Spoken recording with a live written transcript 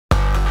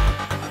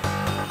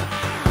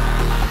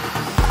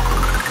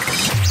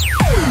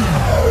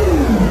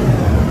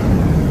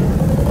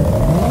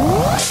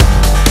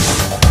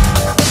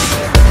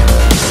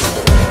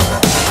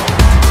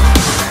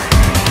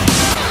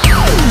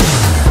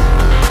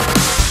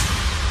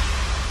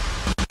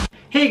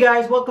Hey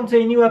guys, welcome to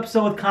a new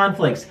episode with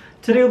Conflicts.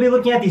 Today we'll be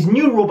looking at these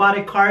new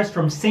robotic cars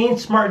from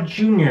SainSmart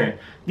Jr.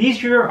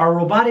 These here are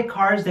robotic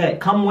cars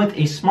that come with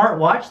a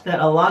smartwatch that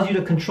allows you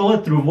to control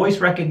it through voice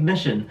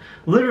recognition.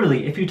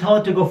 Literally, if you tell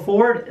it to go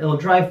forward, it'll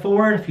drive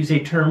forward. If you say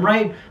turn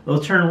right,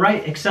 it'll turn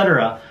right,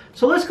 etc.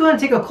 So let's go ahead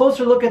and take a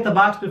closer look at the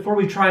box before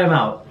we try them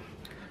out.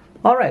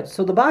 Alright,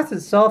 so the box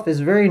itself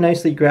is very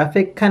nicely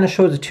graphic. Kind of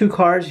shows the two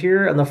cars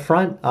here on the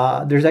front.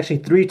 There's actually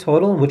three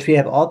total, which we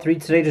have all three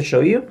today to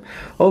show you.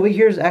 Over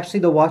here is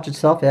actually the watch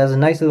itself. It has a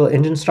nice little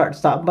engine start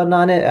stop button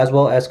on it, as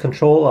well as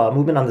control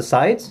movement on the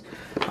sides.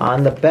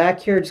 On the back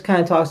here, it just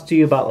kind of talks to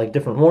you about like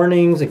different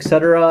warnings,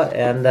 etc.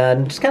 And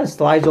then just kind of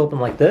slides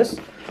open like this.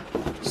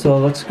 So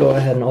let's go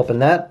ahead and open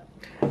that.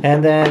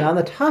 And then on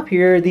the top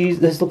here,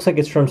 this looks like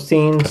it's from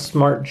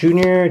SainSmart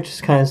Jr. It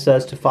just kind of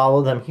says to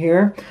follow them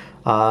here.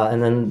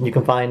 And then you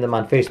can find them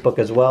on Facebook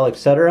as well,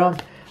 etc.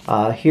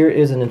 Here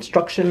is an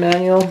instruction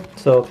manual,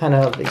 so it kind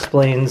of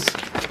explains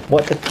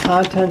what the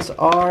contents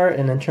are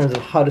and in terms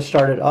of how to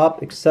start it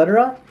up,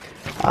 etc.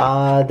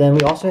 Then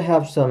we also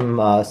have some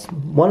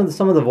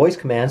some of the voice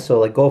commands,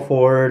 so like go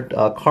forward,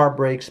 car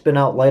brake, spin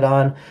out, light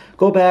on,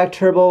 go back,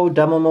 turbo,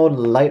 demo mode,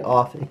 light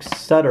off,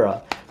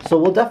 etc. So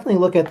we'll definitely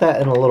look at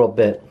that in a little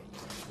bit.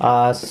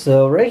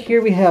 So right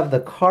here we have the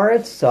car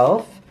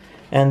itself.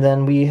 And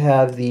then we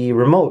have the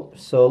remote.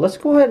 So let's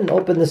go ahead and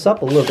open this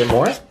up a little bit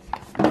more.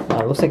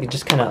 Looks like it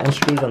just kind of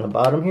unscrews on the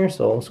bottom here.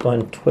 So let's go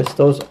ahead and twist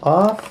those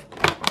off.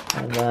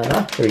 And then,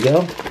 there we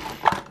go.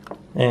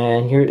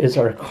 And here is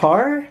our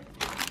car.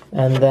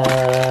 And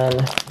then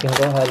you can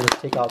go ahead and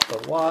take out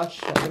the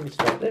watch. Let me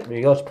start it. There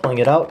you go, it's pulling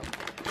it out.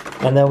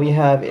 And then we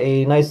have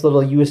a nice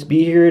little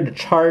USB here to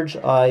charge,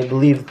 I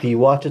believe, the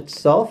watch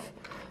itself.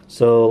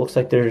 So it looks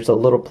like there's a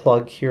little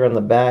plug here on the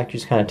back. You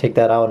just kind of take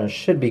that out and it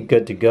should be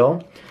good to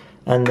go.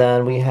 And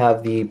then we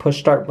have the push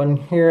start button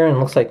here, and it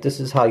looks like this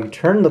is how you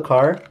turn the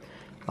car.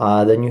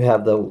 Then you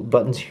have the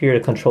buttons here to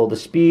control the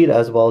speed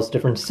as well as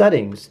different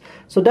settings.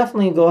 So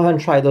definitely go ahead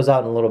and try those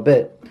out in a little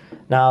bit.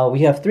 Now we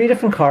have three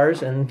different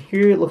cars, and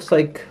here it looks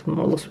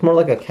more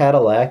like a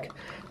Cadillac.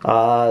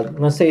 I'm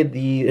gonna say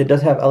it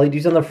does have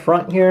LEDs on the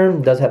front here.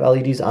 It does have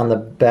LEDs on the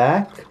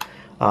back.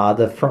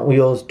 The front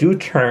wheels do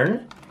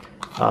turn.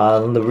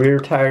 The rear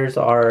tires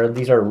are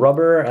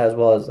rubber as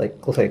well as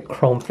looks like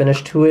chrome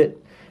finish to it.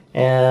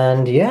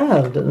 And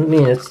yeah, I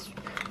mean, it's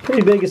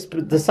pretty big. It's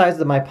the size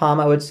of my palm,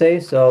 I would say.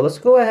 So let's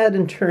go ahead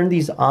and turn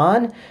these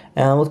on,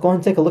 and let's go ahead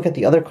and take a look at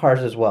the other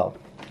cars as well.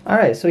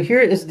 Alright, so here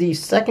is the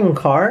second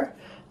car.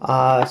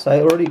 So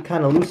I already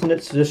kind of loosened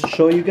it to just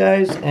show you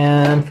guys.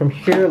 And from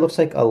here, it looks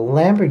like a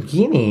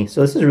Lamborghini.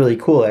 So this is really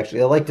cool,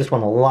 actually. I like this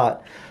one a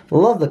lot.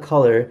 Love the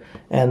color.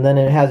 And then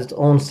it has its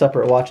own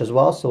separate watch as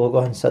well. So we'll go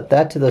ahead and set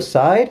that to the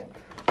side.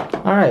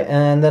 Alright,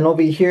 and then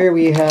over here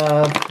we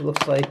have, it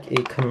looks like a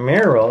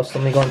Camaro, so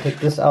let me go and take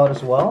this out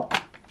as well.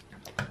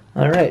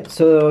 Alright,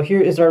 so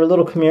here is our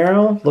little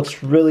Camaro,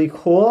 looks really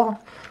cool.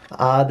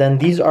 Then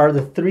these are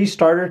the three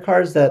starter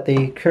cars that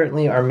they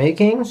currently are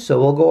making, so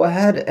we'll go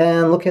ahead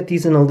and look at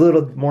these in a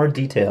little more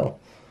detail.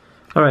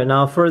 Alright,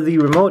 now for the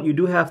remote, you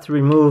do have to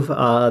remove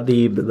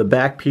the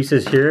back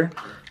pieces here.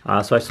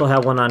 So I still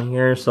have one on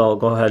here, so I'll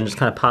go ahead and just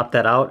kind of pop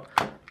that out.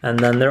 And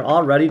then they're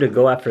all ready to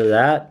go after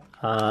that.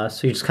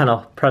 So you just kind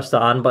of press the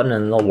on button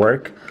and they'll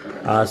work.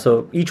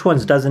 So each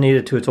one's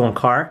designated to its own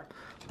car.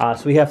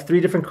 So we have three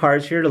different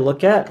cars here to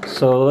look at.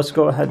 So let's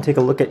go ahead and take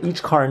a look at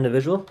each car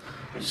individual.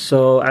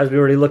 So as we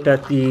already looked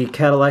at the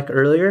Cadillac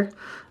earlier,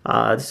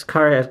 this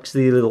car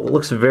actually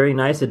looks very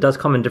nice. It does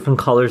come in different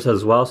colors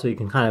as well, so you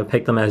can kind of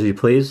pick them as you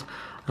please.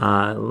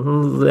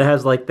 It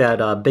has like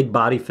that big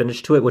body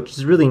finish to it, which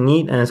is really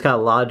neat, and it's got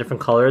a lot of different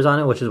colors on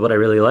it, which is what I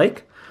really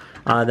like.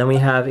 Then we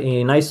have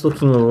a nice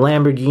looking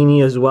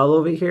Lamborghini as well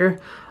over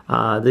here.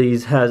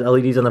 These has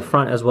LEDs on the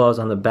front as well as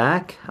on the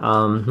back.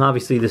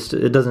 Obviously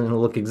it doesn't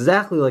look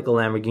exactly like a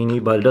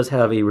Lamborghini, but it does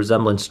have a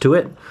resemblance to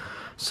it.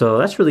 So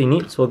that's really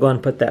neat. So we'll go ahead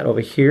and put that over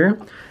here.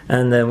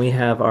 And then we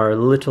have our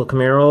little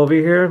Camaro over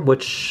here,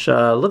 which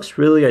looks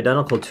really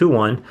identical to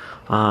one.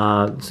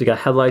 So you got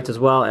headlights as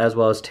well as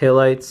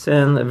taillights,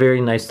 and a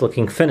very nice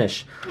looking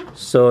finish.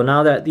 So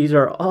now that these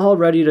are all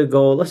ready to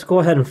go, let's go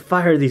ahead and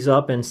fire these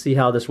up and see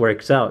how this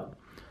works out.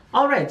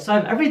 Alright, so I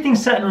have everything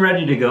set and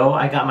ready to go.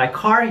 I got my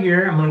car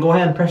here. I'm going to go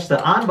ahead and press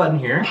the on button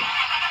here.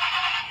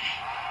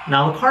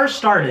 Now the car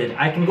started.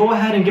 I can go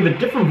ahead and give a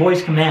different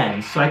voice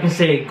command. So I can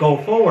say go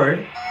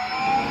forward,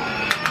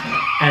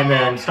 and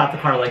then stop the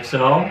car like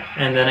so,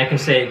 and then I can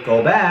say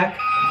go back.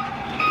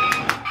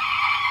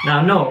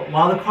 Now note,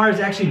 while the car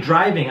is actually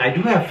driving, I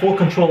do have full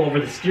control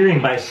over the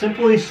steering by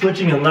simply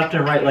switching it left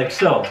and right like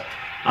so.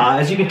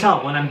 As you can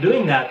tell, when I'm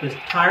doing that, the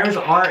tires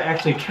are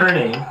actually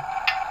turning,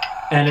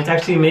 and it's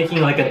actually making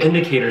like an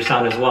indicator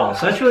sound as well.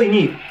 So that's really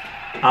neat.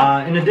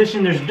 In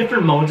addition, there's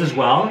different modes as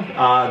well.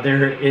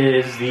 There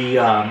is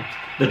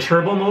the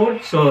turbo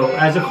mode, so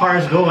as the car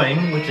is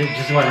going, which is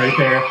just one right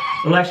there,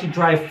 it'll actually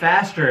drive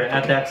faster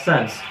at that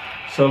sense.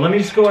 So let me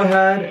just go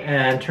ahead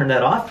and turn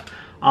that off.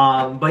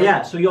 But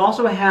yeah, so you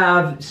also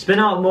have spin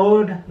out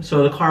mode,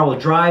 so the car will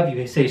drive. You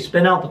can say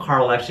spin out, the car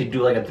will actually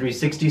do like a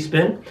 360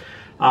 spin.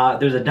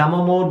 There's a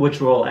demo mode,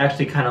 which will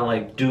actually kind of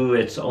like do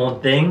its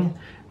own thing.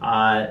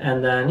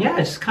 And then yeah,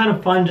 it's kind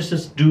of fun just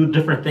to do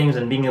different things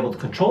and being able to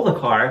control the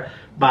car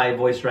by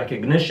voice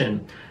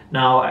recognition.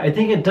 Now, I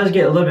think it does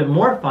get a little bit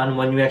more fun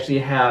when you actually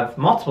have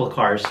multiple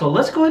cars. So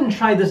let's go ahead and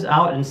try this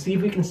out and see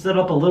if we can set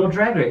up a little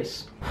drag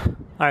race.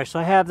 Alright, so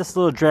I have this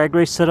little drag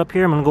race set up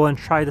here. I'm going to go ahead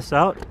and try this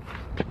out.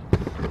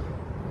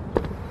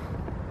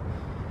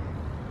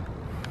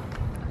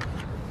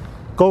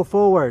 Go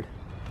forward.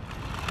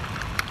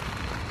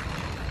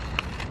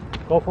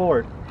 Go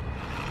forward.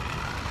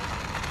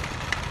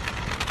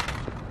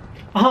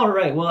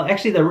 Alright, well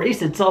actually the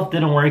race itself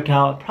didn't work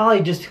out,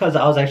 probably just because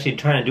I was actually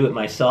trying to do it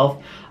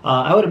myself.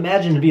 I would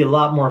imagine it'd be a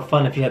lot more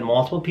fun if you had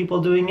multiple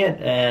people doing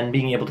it and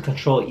being able to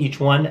control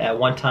each one at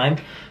one time.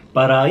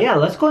 But yeah,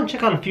 let's go and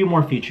check out a few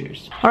more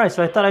features. Alright,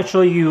 so I thought I'd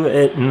show you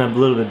it in a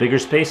little bit bigger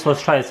space, so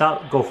let's try this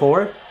out. Go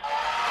forward.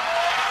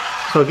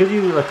 So it gives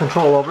you a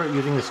control over it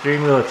using the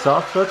steering wheel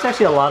itself, so it's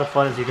actually a lot of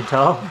fun, as you can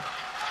tell.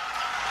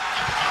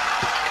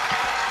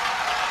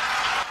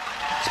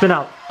 Spin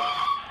out.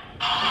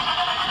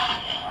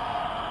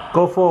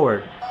 Go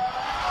forward.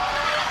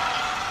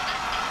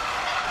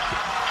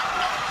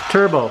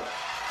 Turbo.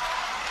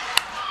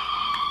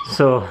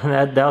 So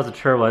that was a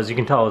turbo. As you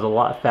can tell, it was a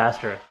lot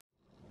faster.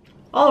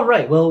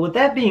 Alright, well with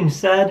that being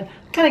said,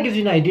 it kind of gives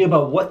you an idea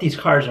about what these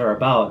cars are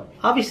about.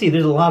 Obviously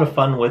there's a lot of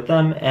fun with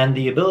them, and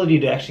the ability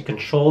to actually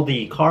control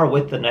the car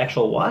with an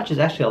actual watch is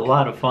actually a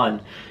lot of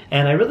fun.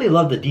 And I really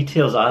love the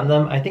details on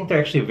them. I think they're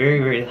actually very,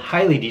 very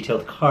highly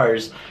detailed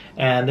cars,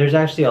 and there's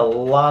actually a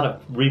lot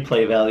of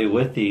replay value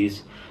with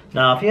these.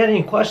 Now, if you had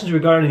any questions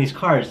regarding these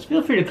cars,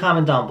 feel free to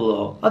comment down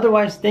below.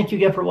 Otherwise, thank you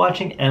again for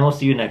watching, and we'll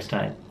see you next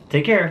time.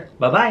 Take care.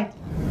 Bye-bye.